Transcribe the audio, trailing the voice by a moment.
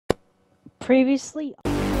Previously.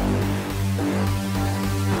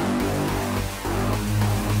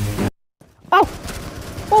 Oh!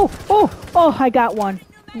 Oh, I got one.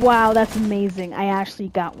 Wow, that's amazing. I actually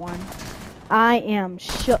got one. I am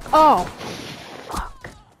shook. Oh, fuck.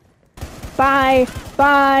 Bye.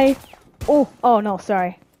 Bye. Oh, no,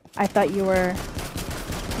 sorry. I thought you were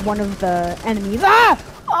one of the enemies. Ah!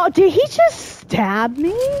 Oh, did he just stab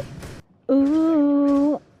me?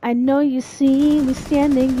 Ooh, I know you see me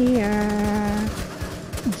standing here.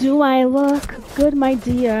 Do I look good, my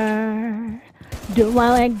dear? Do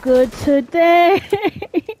I look good today?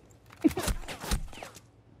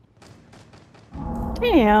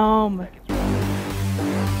 Damn.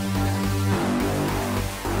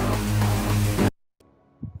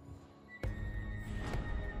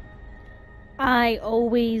 I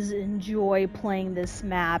always enjoy playing this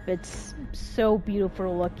map. It's so beautiful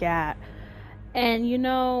to look at. And you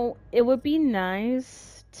know, it would be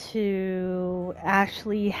nice to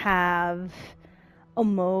actually have a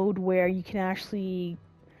mode where you can actually,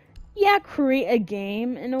 yeah, create a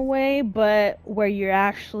game in a way, but where you're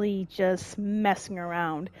actually just messing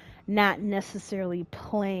around, not necessarily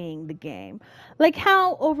playing the game. Like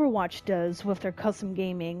how Overwatch does with their custom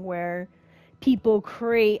gaming, where people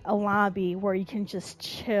create a lobby where you can just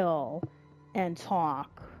chill and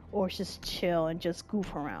talk, or just chill and just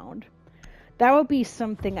goof around. That would be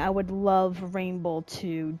something I would love Rainbow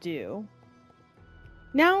to do.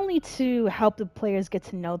 Not only to help the players get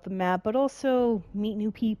to know the map, but also meet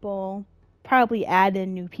new people, probably add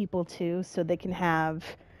in new people too, so they can have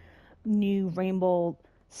new Rainbow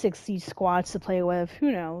Six Siege squads to play with.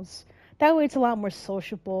 Who knows? That way it's a lot more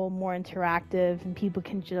sociable, more interactive, and people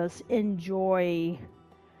can just enjoy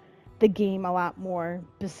the game a lot more.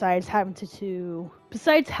 Besides having to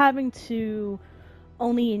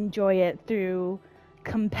only enjoy it through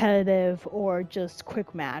competitive or just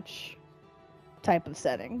quick match type of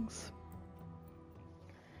settings.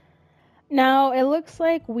 Now, it looks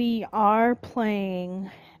like we are playing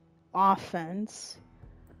offense.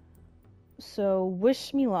 So,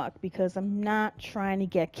 wish me luck because I'm not trying to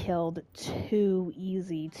get killed too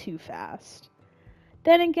easy, too fast.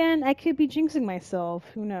 Then again, I could be jinxing myself.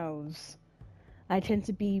 Who knows? I tend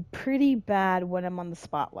to be pretty bad when I'm on the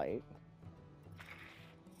spotlight.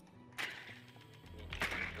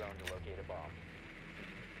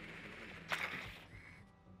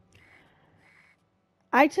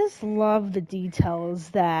 I just love the details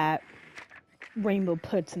that Rainbow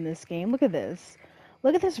puts in this game. Look at this.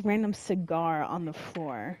 Look at this random cigar on the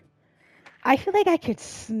floor. I feel like I could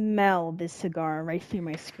smell this cigar right through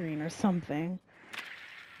my screen or something.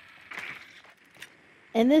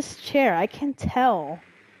 And this chair, I can tell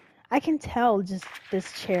just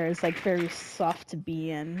this chair is like very soft to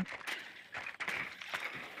be in.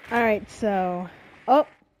 Alright, so... Oh,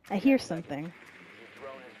 I hear something.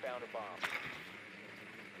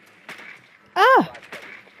 Ah!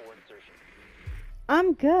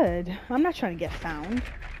 I'm good. I'm not trying to get found. You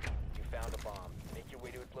found a bomb. Make your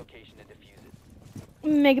way to its location and defuse it.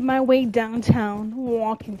 Making my way downtown,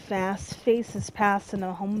 walking fast, faces passing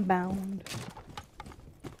a homebound.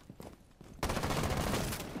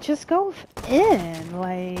 Just go in,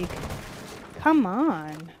 like, come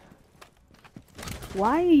on.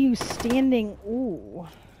 Why are you standing? Ooh,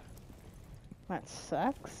 that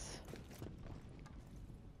sucks.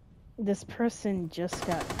 This person just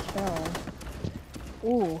got killed.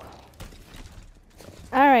 Ooh.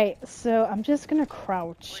 Alright, so I'm just gonna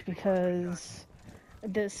crouch because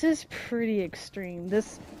this is pretty extreme.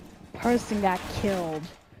 This person got killed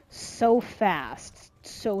so fast,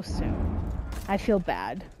 so soon. I feel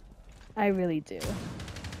bad. I really do.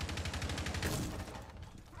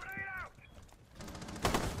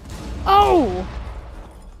 Oh!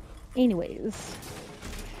 Anyways,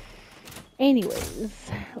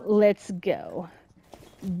 let's go.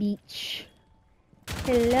 Beach.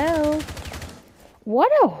 Hello.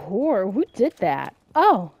 What a whore. Who did that?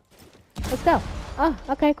 Oh. Let's go. Oh,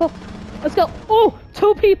 okay, cool. Let's go. Oh,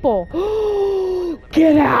 2 people.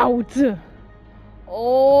 Get out.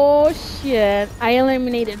 Oh, shit. I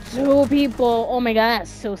eliminated 2 people. Oh my god, that's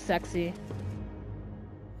so sexy.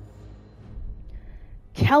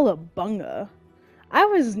 Calabunga. I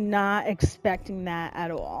was not expecting that at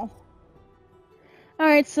all.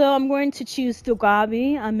 Alright, so I'm going to choose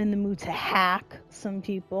Dogabi. I'm in the mood to hack some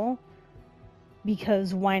people.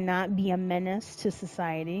 Because why not be a menace to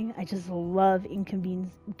society? I just love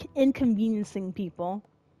inconveniencing people.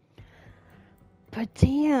 But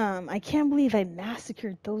damn, I can't believe I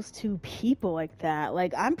massacred those 2 people like that.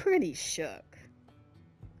 Like, I'm pretty shook.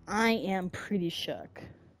 I am pretty shook.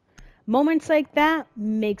 Moments like that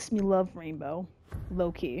makes me love Rainbow.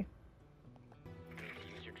 Low-key.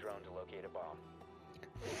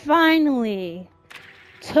 Finally!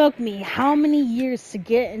 Took me how many years to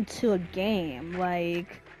get into a game?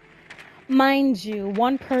 Like, mind you,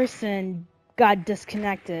 one person got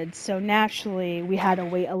disconnected, so naturally we had to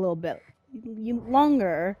wait a little bit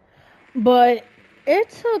longer. But it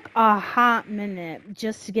took a hot minute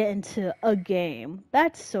just to get into a game.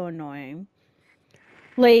 That's so annoying.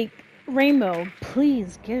 Like, Rainbow,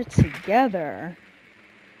 please get it together.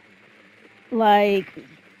 Like,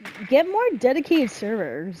 get more dedicated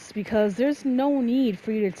servers, because there's no need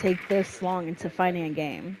for you to take this long into finding a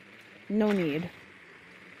game. No need.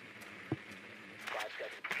 5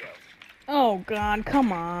 seconds to go. Oh god,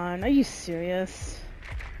 come on. Are you serious?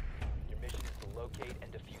 Your mission is to locate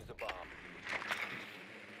and defuse a bomb.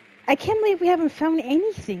 I can't believe we haven't found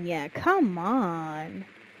anything yet. Come on.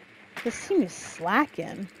 This team is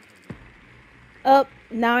slacking. Oh,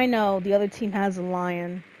 now I know. The other team has a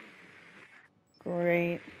lion.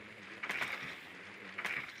 Great.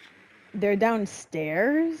 They're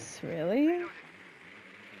downstairs? Really?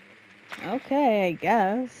 Okay, I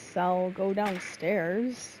guess. I'll go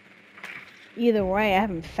downstairs. Either way, I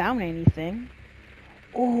haven't found anything.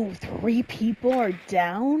 Oh, 3 people are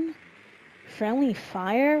down? Friendly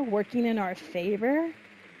fire working in our favor?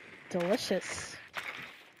 Delicious.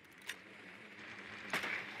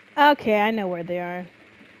 Okay, I know where they are.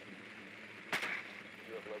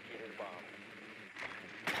 You have located a bomb.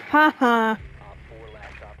 Haha. Op 4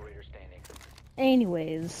 last operator standing.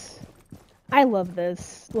 Anyways, I love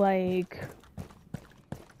this. Like,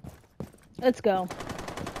 let's go.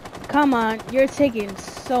 Come on, you're taking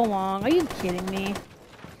so long. Are you kidding me?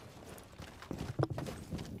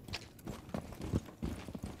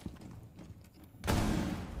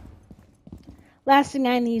 Last thing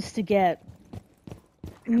I need to get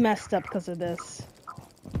messed up because of this.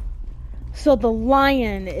 So the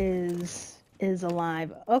lion is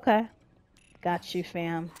alive. Okay. Got you,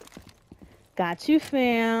 fam. Got you,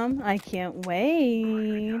 fam. I can't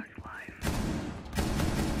wait.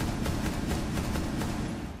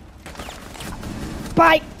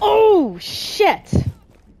 Bye. Oh, shit. You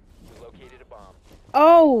located a bomb.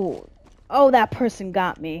 Oh, that person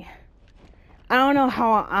got me. I don't know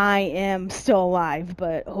how I am still alive,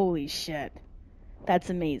 but holy shit. That's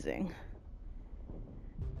amazing.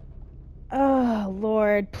 Oh,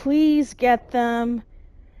 Lord, please get them.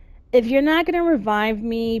 If you're not gonna revive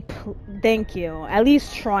me, thank you. At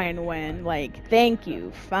least try and win. Like, thank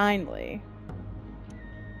you, finally.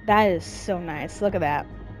 That is so nice. Look at that.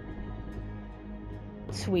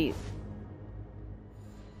 Sweet.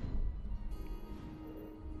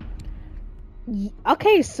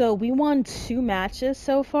 Okay, so we won 2 matches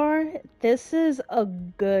so far. This is a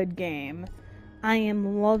good game. I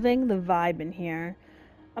am loving the vibe in here.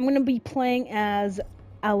 I'm gonna be playing as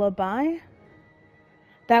Alibi.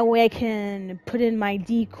 That way I can put in my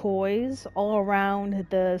decoys all around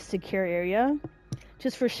the secure area.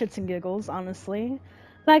 Just for shits and giggles, honestly.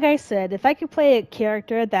 Like I said, if I could play a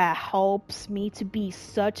character that helps me to be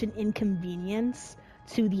such an inconvenience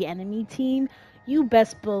to the enemy team, you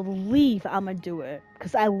best believe I'ma do it.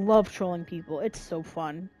 Because I love trolling people. It's so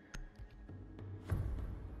fun.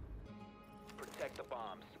 Protect the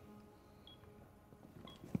bombs.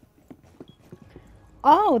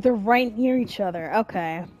 Oh, they're right near each other.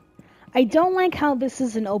 Okay. I don't like how this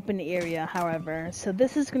is an open area, however. So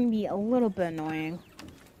this is going to be a little bit annoying.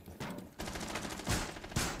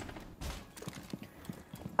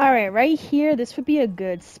 Alright, right here, this would be a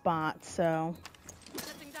good spot, so...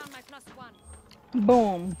 Down my +1.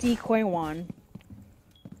 Boom, decoy 1.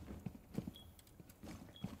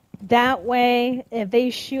 That way, if they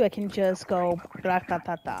shoot, I can just go...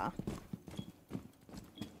 Bra-ta-ta-ta.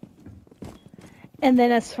 And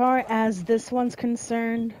then as far as this one's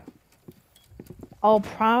concerned, I'll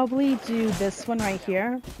probably do this one right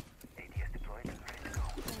here.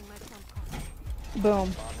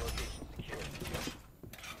 Boom.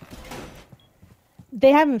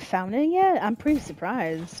 They haven't found it yet? I'm pretty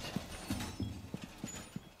surprised.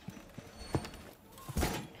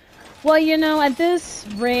 Well, you know, at this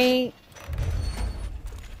rate,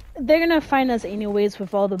 they're gonna find us anyways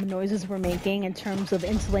with all the noises we're making in terms of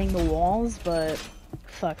insulating the walls, but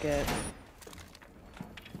fuck it.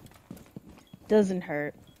 Doesn't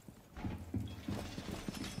hurt.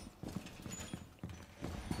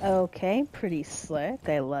 Okay, pretty slick.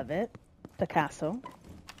 I love it. Picasso.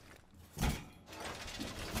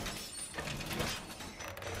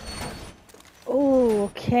 Oh,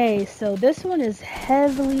 okay, so this one is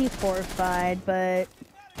heavily fortified, but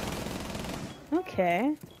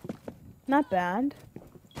okay, not bad.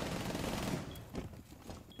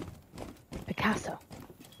 Picasso.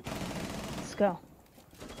 Let's go.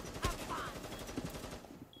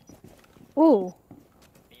 Ooh,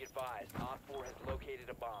 Be advised, Op 4 has located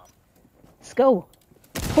a bomb. let's go.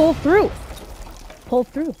 Pull through. Pull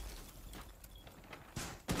through.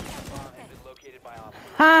 Bomb has been located by Op 4.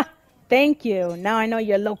 Ha! Thank you. Now I know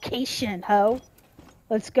your location, ho.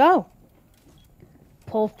 Let's go.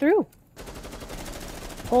 Pull through.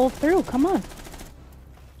 Pull through. Come on.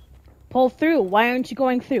 Pull through. Why aren't you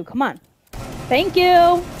going through? Come on. Thank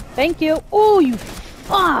you. Thank you. Oh, you.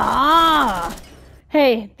 Ah.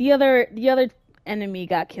 Hey, the other enemy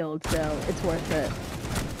got killed, so it's worth it.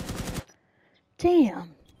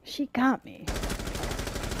 Damn, she got me.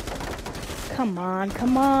 Come on,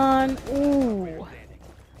 come on. Ooh.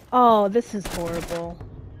 Oh, this is horrible.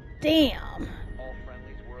 Damn. All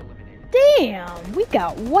friendlies were eliminated. Damn, we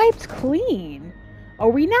got wiped clean. Are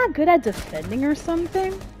we not good at defending or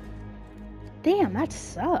something? Damn, that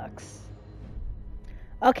sucks.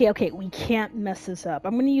 Okay, we can't mess this up.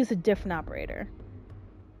 I'm gonna use a different operator.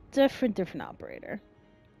 Different operator.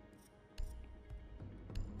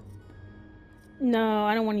 No,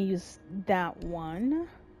 I don't want to use that one.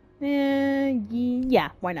 Yeah,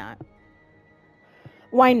 why not?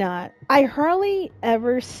 Why not? I hardly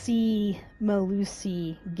ever see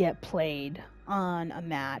Melusi get played on a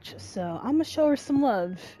match, so I'm gonna show her some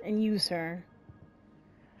love and use her.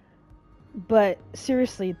 But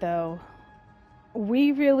seriously though,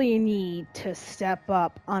 we really need to step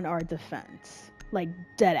up on our defense. Like,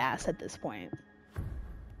 dead ass at this point.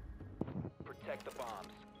 Protect the bombs.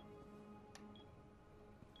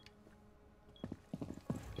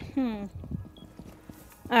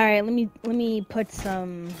 Alright, let me put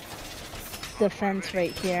some defense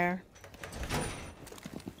right here.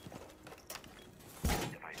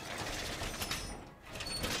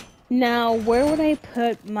 Now, where would I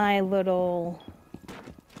put my little...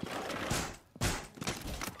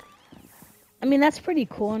 I mean, that's pretty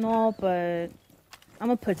cool and all, but I'm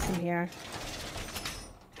gonna put some here.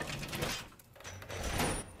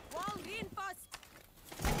 Wall reinforced.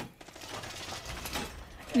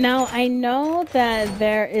 Now, I know that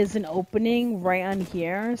there is an opening right on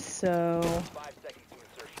here, so... 5 seconds to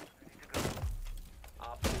insertion.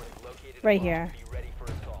 Op 4 has located a Right bomb. here. Be ready for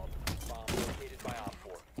assault. Bomb located by Op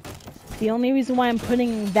 4. The only reason why I'm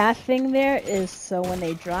putting that thing there is so when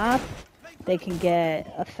they drop, they can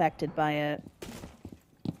get affected by it.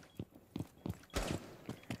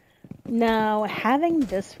 Now, having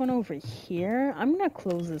this one over here, I'm gonna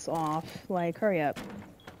close this off. Like, hurry up.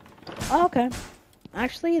 Oh, okay.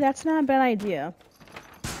 Actually, that's not a bad idea.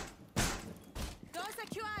 Door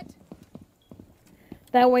secured.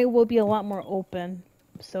 That way we'll be a lot more open,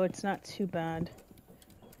 so it's not too bad.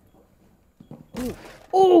 Ooh.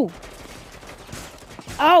 Ooh!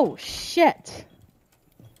 Oh, shit!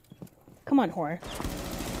 Come on, whore.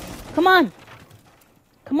 Come on!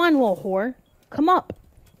 Come on, little whore. Come up.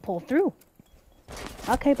 Pull through.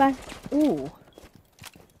 Okay, bye. Ooh.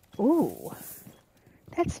 Ooh.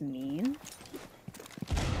 That's mean.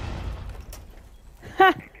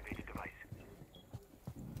 Ha!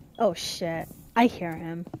 Oh, shit. I hear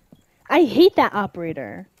him. I hate that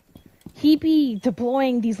operator. He be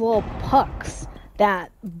deploying these little pucks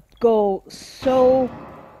that go so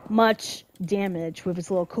much damage with his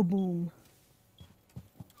little kaboom.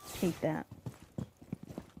 Hate that.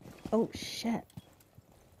 Oh, shit.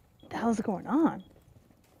 What the hell's going on?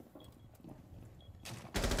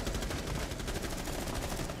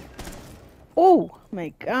 Oh my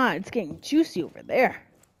god, it's getting juicy over there.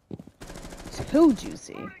 Too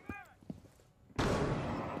juicy.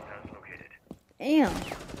 Damn.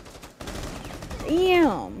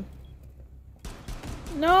 Damn.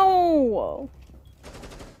 No.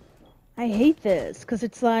 I hate this because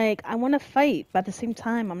it's like I want to fight, but at the same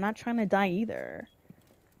time, I'm not trying to die either.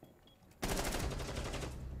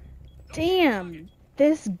 Damn.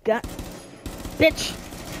 This guy. Bitch.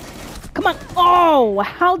 Come on. Oh,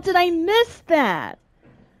 how did I miss that?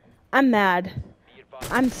 I'm mad.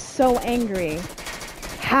 I'm so angry.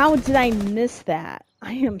 How did I miss that?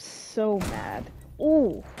 I am so mad.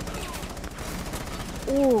 Oh.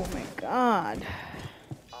 Oh my god.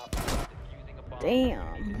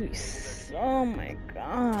 Damn. Oh my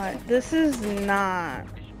god. This is not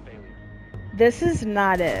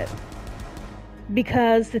it.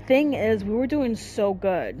 Because the thing is, we were doing so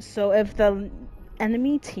good. So if the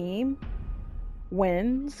enemy team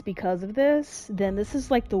wins because of this, then this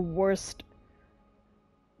is like the worst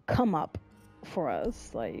come up for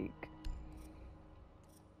us. Like,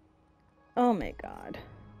 oh my god.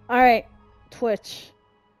 Alright, Twitch.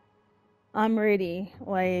 I'm ready.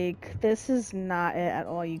 Like, this is not it at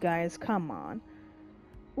all, you guys. Come on.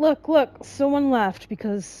 Look, someone left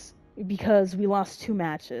because we lost 2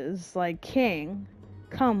 matches. Like, King.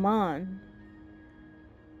 Come on.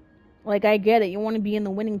 Like, I get it. You want to be in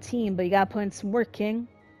the winning team, but you gotta put in some work, King.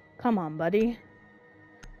 Come on, buddy.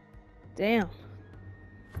 Damn.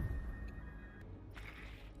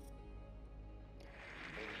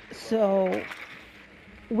 So,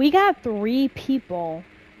 we got 3 people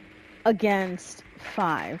against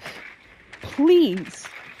 5. Please,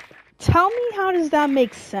 tell me, how does that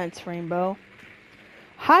make sense, Rainbow?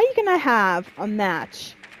 How are you gonna have a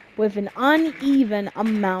match with an uneven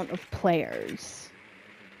amount of players?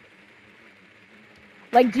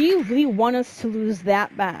 Like, do you really want us to lose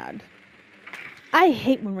that bad? I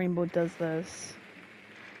hate when Rainbow does this.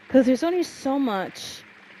 Because there's only so much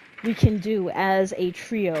we can do as a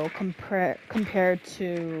trio compared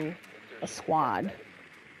to a squad.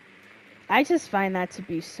 I just find that to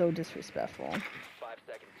be so disrespectful. 5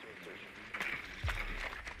 seconds to insertion.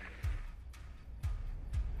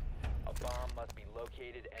 A bomb must be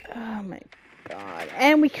located and Oh my god.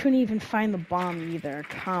 And we couldn't even find the bomb either.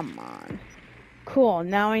 Come on. Cool,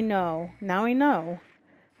 now I know. Now I know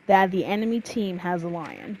that the enemy team has a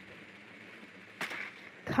lion.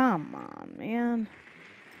 Come on, man.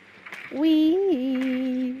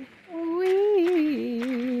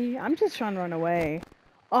 I'm just trying to run away.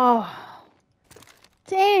 Oh,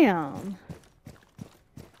 damn.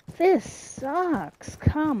 This sucks.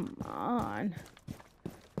 Come on.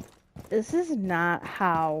 This is not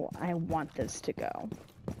how I want this to go.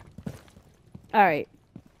 Alright.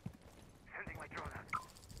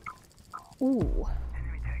 Ooh.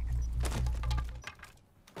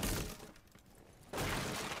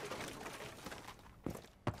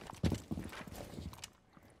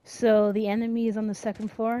 So the enemy is on the 2nd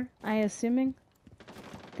floor, I assuming?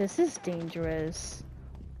 This is dangerous.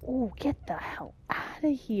 Ooh, get the hell out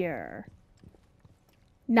of here.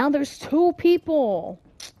 Now there's 2 people.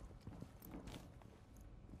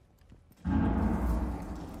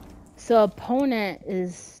 So opponent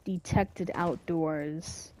is detected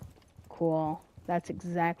outdoors. Cool. That's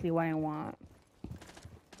exactly what I want.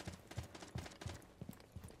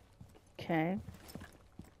 Okay.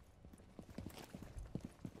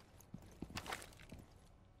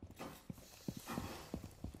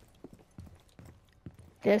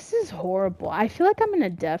 This is horrible. I feel like I'm in a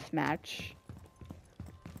death match.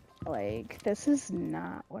 Like, this is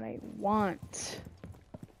not what I want.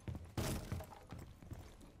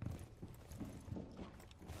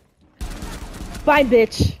 Bye,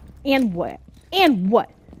 bitch. And what? And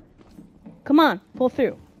what? Come on, pull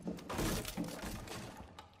through.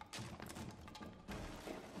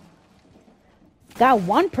 Got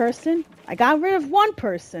 1 person. I got rid of 1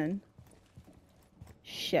 person.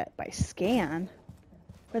 Shit, by scan.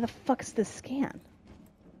 Where the fuck is this scan?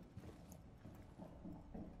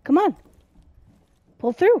 Come on.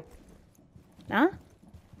 Pull through. Huh?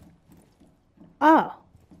 Oh.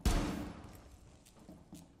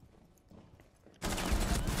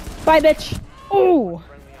 Bye, bitch. Ooh.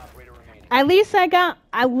 friendly operator remaining. At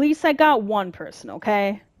least I got 1 person,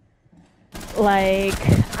 okay? Like,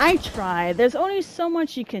 I tried. There's only so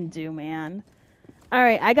much you can do, man.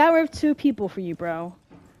 Alright, I got rid of 2 people for you, bro.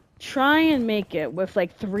 Try and make it with,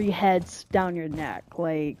 like, 3 heads down your neck.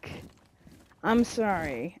 Like, I'm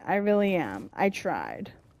sorry. I really am. I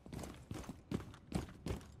tried.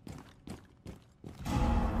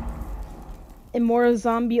 Immortal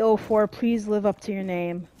Zombie 04, please live up to your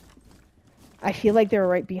name. I feel like they're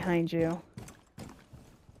right behind you.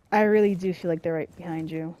 I really do feel like they're right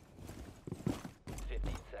behind you.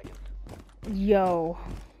 15 seconds. Yo.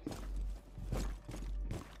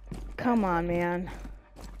 Come on, man.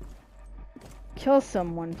 Kill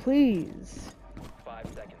someone, please. 5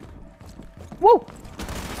 seconds. Whoa!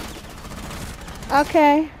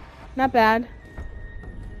 Okay. Not bad.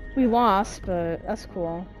 We lost, but that's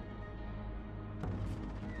cool.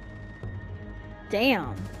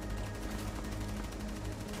 Damn.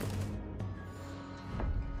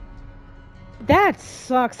 That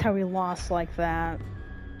sucks how we lost like that.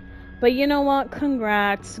 But you know what?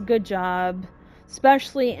 Congrats. Good job.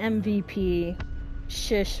 Especially MVP.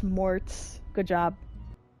 Shish Morts. Good job.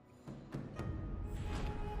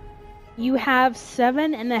 You have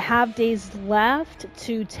 7.5 days left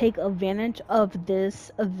to take advantage of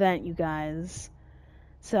this event, you guys.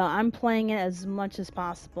 So I'm playing it as much as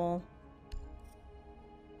possible.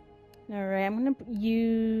 Alright, I'm gonna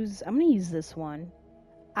use this one.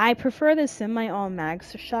 I prefer the semi-automatic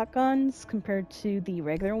shotguns compared to the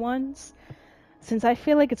regular ones, since I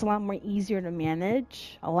feel like it's a lot more easier to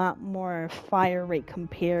manage, a lot more fire rate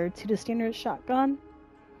compared to the standard shotgun.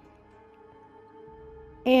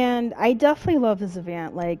 And I definitely love this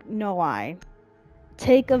event, like, no lie.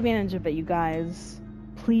 Take advantage of it, you guys.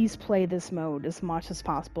 please play this mode as much as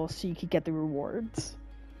possible so you could get the rewards.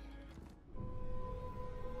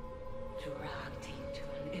 Dragged into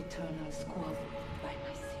an eternal squabble by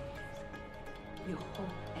my sins. Your hope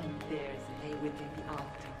and theirs lay within the altars.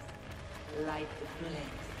 Light the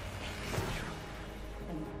flames and destroy,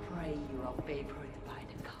 and pray you are favored by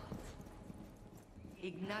the gods.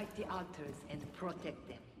 Ignite the altars and protect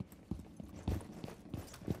them.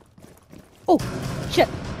 Oh, shit.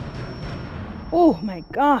 Oh my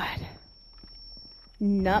god.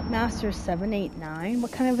 Nutmaster 789?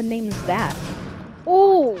 What kind of a name is that?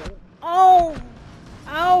 Oh, oh,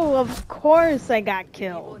 oh, of course I got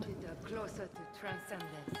killed. Closer to transcendence.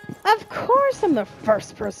 Of course I'm the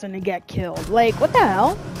first person to get killed. Like, what the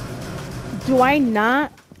hell? Do I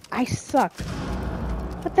not? I suck.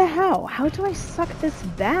 What the hell? How do I suck this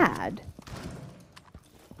bad?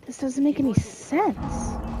 This doesn't make any sense.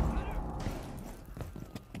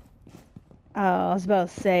 Oh, I was about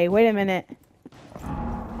to say, wait a minute.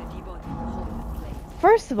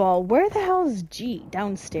 First of all, where the hell is G?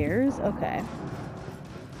 Downstairs? Okay.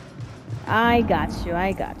 I got you,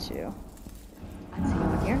 I got you. Let's see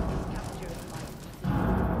over here.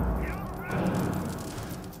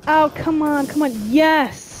 Oh, come on, come on.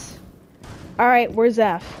 Yes! Alright, where's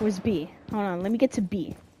F? Where's B? Hold on, let me get to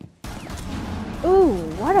B. Ooh,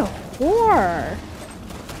 what a whore!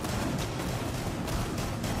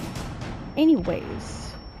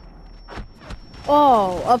 Anyways.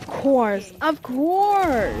 Oh, of course. Of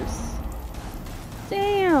course.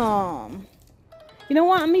 Damn. You know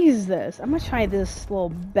what? I'm gonna use this. I'm gonna try this little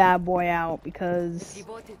bad boy out because...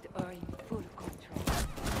 Devoted are in full control.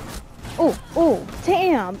 Oh, oh,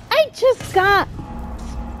 damn. I just got...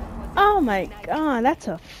 Oh my god, that's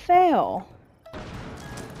a fail.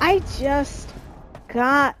 I just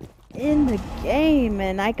got in the game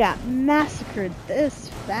and I got massacred this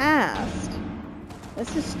fast.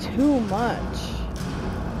 This is too much.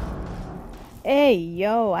 Hey,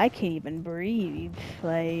 yo, I can't even breathe.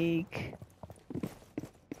 Like...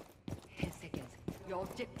 10 seconds. Your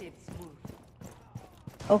objectives move.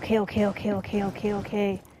 Okay, okay, okay, okay, okay,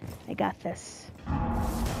 okay. I got this.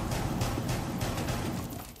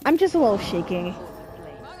 I'm just a little shaky.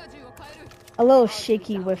 A little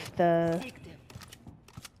shaky with the...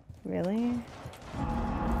 Really?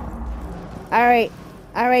 Alright.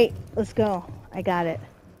 Alright, let's go. I got it.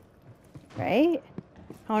 Right?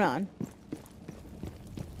 Hold on.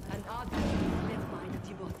 An altar is led by the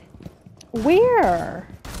devoted. Where?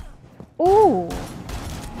 Ooh.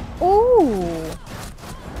 Ooh.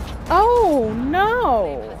 Oh,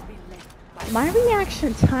 no. My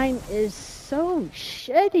reaction time is so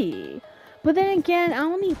shitty. But then again, I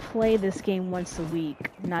only play this game once a week.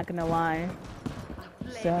 I'm not gonna lie.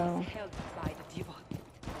 So.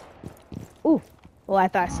 Ooh. Well, I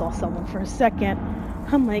thought I saw someone for a second.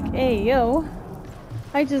 I'm like, hey, yo.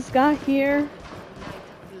 I just got here.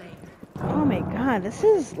 Oh my god, this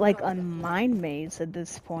is like a mind maze at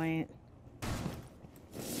this point.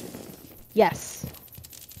 Yes.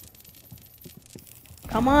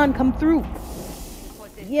 Come on, come through.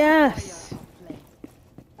 Yes.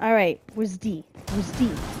 Alright, where's D? Where's D?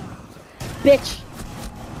 Bitch!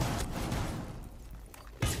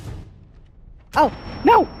 Oh,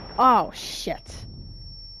 no! Oh, shit.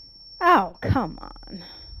 Oh, come on.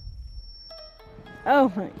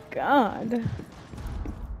 Oh my god.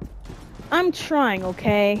 I'm trying,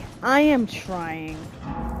 okay? I am trying.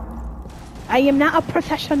 I am not a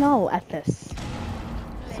professional at this.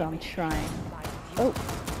 So I'm trying. Oh.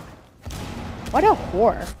 What a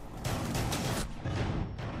whore.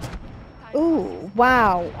 Ooh,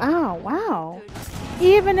 wow. Ow, wow.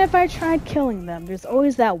 Even if I tried killing them, there's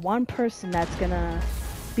always that one person that's gonna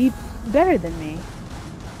be better than me.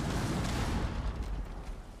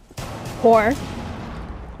 Whore.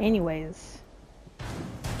 Anyways.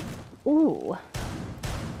 Ooh.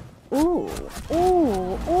 Ooh.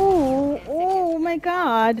 Ooh. Ooh. Oh my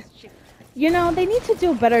god. You know, they need to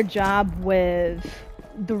do a better job with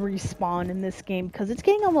the respawn in this game because it's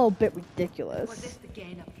getting a little bit ridiculous.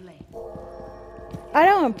 I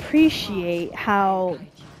don't appreciate how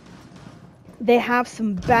they have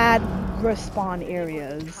some bad respawn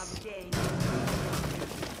areas.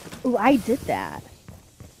 Ooh, I did that.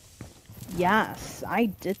 Yes, I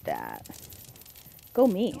did that. Go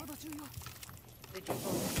me.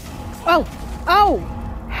 Oh! Oh!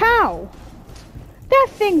 How? That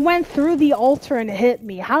thing went through the altar and hit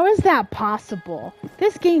me. How is that possible?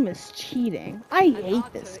 This game is cheating. I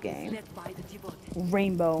hate this game.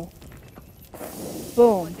 Rainbow.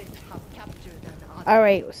 Boom.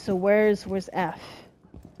 Alright, so where's F?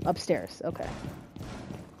 Upstairs, okay.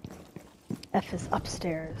 F is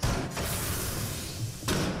upstairs.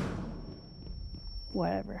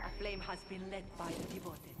 Whatever. A flame has been lit by the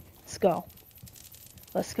devoted. Let's go.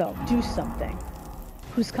 Let's go. Do something.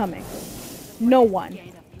 Who's coming? No one.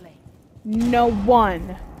 Gain a flame. No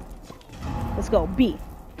one. Let's go. B.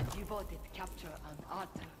 Devoted capture an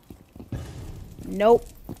altar. Nope.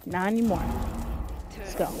 Not anymore.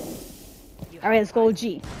 Let's go. Alright, let's go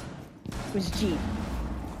G. Where's G?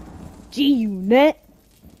 G unit.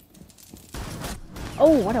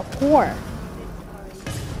 Oh, what a whore.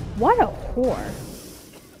 What a whore.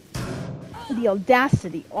 The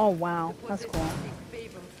audacity. Oh, wow. That's cool.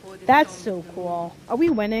 That's so cool. Are we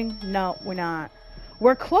winning? No, we're not.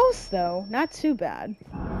 We're close, though. Not too bad.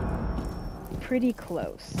 Pretty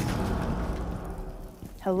close.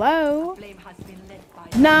 Hello? Flame has been lit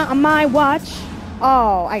by Not on my watch.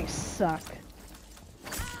 Oh, I suck.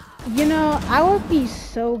 You know, I would be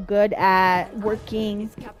so good at working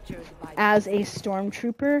captured by as a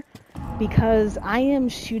stormtrooper because I am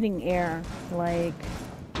shooting air. Like,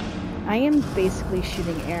 I am basically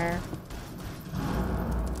shooting air.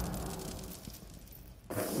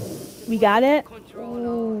 We got it?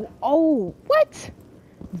 Ooh. Oh, what?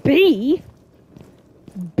 B?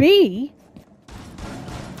 B?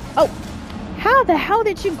 Oh, how the hell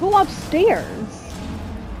did you go upstairs?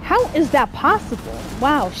 How is that possible?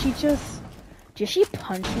 Wow, did she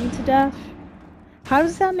punch me to death? How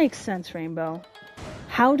does that make sense, Rainbow?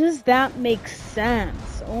 How does that make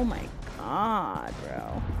sense? Oh my god,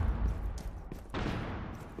 bro.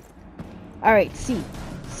 Alright, C.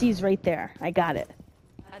 C's right there. I got it.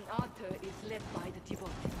 an altar is lit by the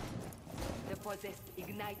devoted. The possessed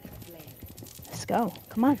ignite the flame. Let's go.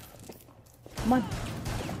 Come on. Come on.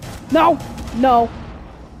 No! No!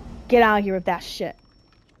 Get out of here with that shit.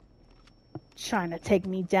 Trying to take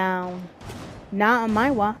me down. Not on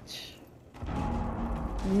my watch.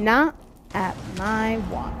 Not at my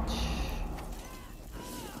watch.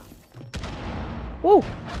 Whoa!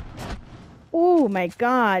 Oh my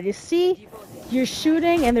god. You see? You're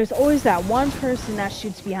shooting and there's always that one person that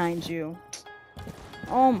shoots behind you.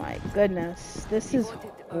 Oh my goodness. This is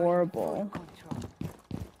horrible.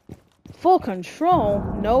 Full control?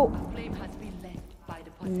 Nope. Flame has been lit by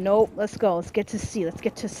the possessed. Nope. Let's go. Let's get to C. Let's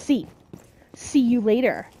get to C. See you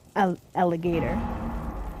later, alligator.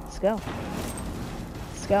 Let's go.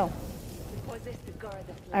 Let's go. The possessed guard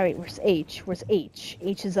the flame. Alright, where's H? Where's H?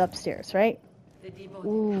 H is upstairs, right? The devoted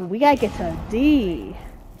Ooh, we gotta get to D.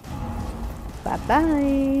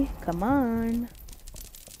 Bye-bye. Come on.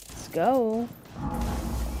 Let's go.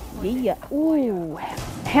 Yeah. Ooh.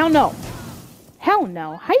 Hell no. Hell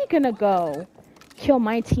no. How you gonna go kill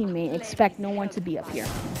my teammate and expect no one to be up here?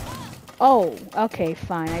 Oh, okay,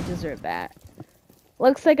 fine. I deserve that.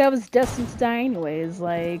 Looks like I was destined to die anyways.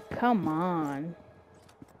 Like, come on.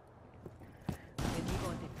 the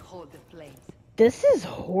devoted hold the flames. This is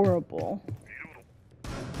horrible.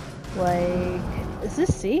 Like, is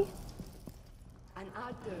this C? An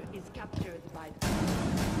altar is captured by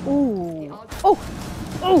the Ooh. Oh!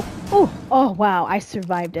 Oh! Oh! Oh, wow. I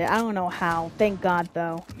survived it. I don't know how. Thank God,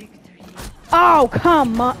 though. victory. Oh,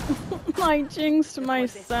 come on. I jinxed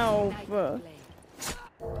myself.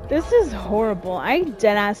 This is horrible. I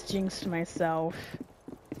deadass jinxed myself.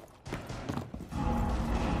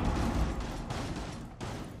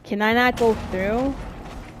 Can I not go through?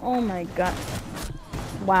 Oh my god.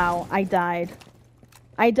 Wow, I died.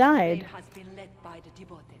 I died. Flame has been lit by the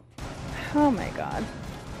devoted. Oh my god.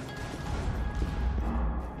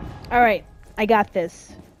 Alright, I got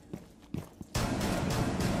this.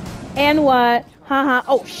 And what? Haha.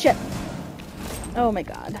 Oh shit. Oh my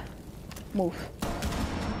god. Move.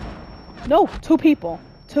 No, two people.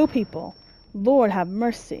 Two people. Lord have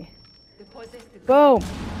mercy. The possessed Boom.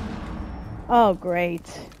 Oh great.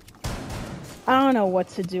 I don't know what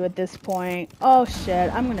to do at this point. Oh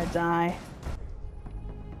shit, I'm gonna die.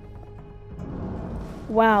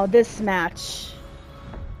 Wow, this match.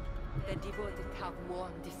 the devoted have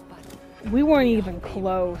won this battle. We weren't even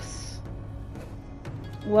close.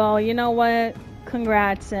 Well, you know what?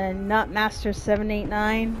 Congrats, and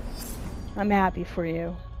Nutmaster789. I'm happy for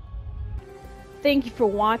you. Thank you for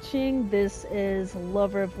watching. This is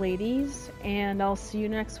Lover of Ladies, and I'll see you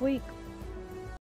next week.